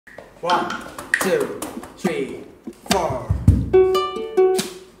1, 2, 3, 4.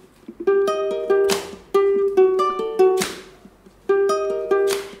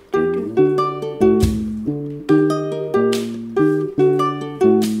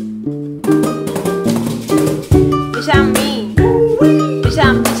 Bisa me,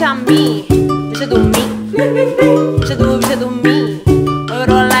 bisa me, bisa do me, bisa do me. Oh,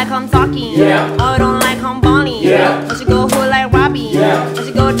 don't like I'm talking, oh, don't like I'm balling. I should go whole like Robbie, I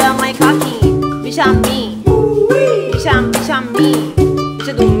should go down like cocky. Bisa me, bisa me,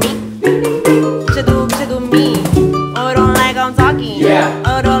 bisa do me, bisa do me. Oh, don't like I'm talking,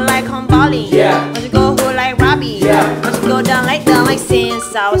 oh, don't like I'm balling. I should go whole like Robbie, I should go down like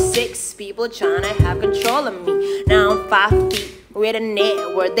since I was 6. People trying to have control of me. Now I'm 5 feet with a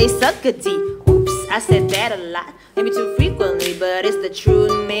net where they suck a D. Oops, I said that a lot, maybe too frequently, but it's the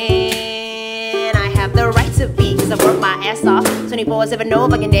truth, man. I have the right to be, cause I work my ass off 24/7, no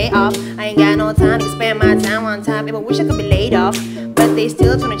fucking day off. I ain't got no time to spend my time on time. People wish I could be laid off, but they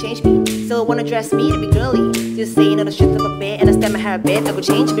still trying to change me. Still wanna dress me to be girly. Just saying all the shit of a bit, and I stand my hair a bit, I could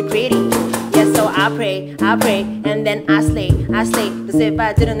change to be pretty. Yeah, so I pray, and then I slay. Cause if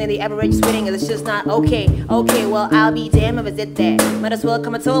I didn't, then the average spitting is just not okay. Okay, well, I'll be damned if I did that. Might as well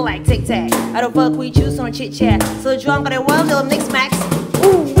come and toe like tic tac. I don't fuck with you, so I chit chat. So drunk, got a wild little mix max.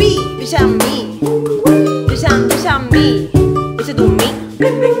 Ooh wee, bitch I'm me. Bitch I'm me. Bitch I do me.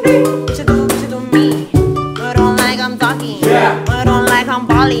 Bitch I do me. I don't like I'm talking. I don't like I'm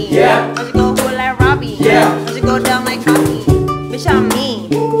balling. I should go whole like Robbie. I should go down like cocky. Bitch I'm me.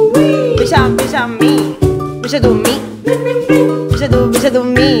 Bitch I'm me. Bitch I do me. Bitch I do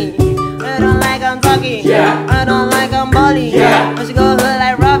me. I don't like I'm talking. I don't like I'm balling. I should go hood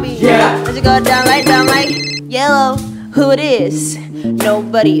like Robbie. I should go down like yellow. Who it is?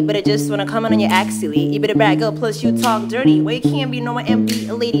 Nobody, but I just wanna comment on your act silly. You better back up, plus you talk dirty. Well, you can't be normal and be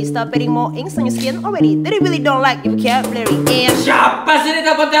a lady. Stop adding more inks on your skin already. They really don't like your vocabulary. And siapa sih ini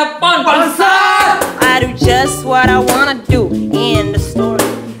telepon bangsa? I do just what I wanna do in the story,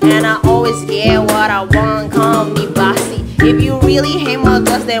 and I always get what I want. Call me bossy. If you really hate my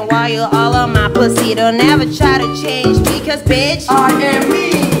guts, then why you all on my pussy? Don't ever try to change, because bitch, I am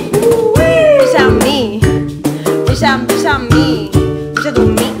me. Bitch I'm me. Bitch I'm me. Bitch I do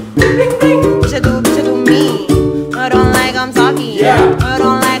me. Bitch I do me. I don't like I'm talking. I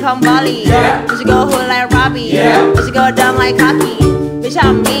don't like I'm balling. I should go whole like Robbie. I should go down like cocky. Bitch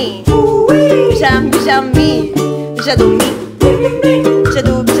I'm me. Bitch I'm me. Bitch I do me. Bitch I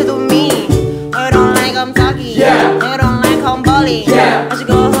do me. I don't like I'm talking. I don't like I'm balling. I should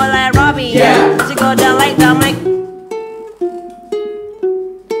go whole like Robbie. I should go down like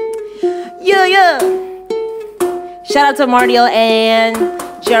yeah. Shout out to Martial and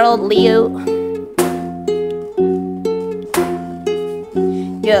Gerald Liu.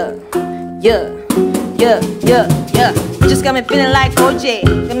 Yeah. Just got me feeling like OJ.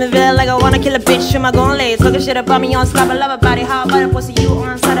 Got me feeling like I wanna kill a bitch with my gun legs. Talking shit about me on slap, I love about it. How about it, pussy, you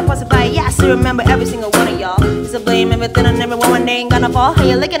on side, I pussy by it. Yeah, I still remember every single one of y'all. Used to blame everything on everyone when they ain't gonna fall. How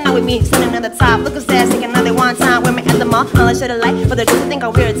you looking out with me, standing at the top. Look at that, taking another one time with me at the mall. All I should've liked, but they just think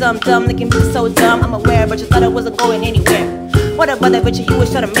I'm weird, dumb. Looking so dumb, I'm aware, but you thought I wasn't going anywhere. What about that bitch you was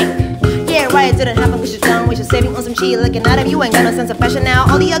trying to make? Yeah, right, it didn't happen cause you're dumb. We should save you on some cheese. Looking at him, you ain't got no sense of fashion now.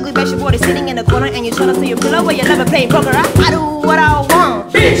 All the ugly bitch boy is sitting in the corner, and you tryna say your pillow, but you never playing poker. I do what I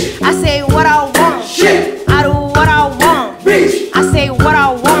want, bitch. I say what I want, shit.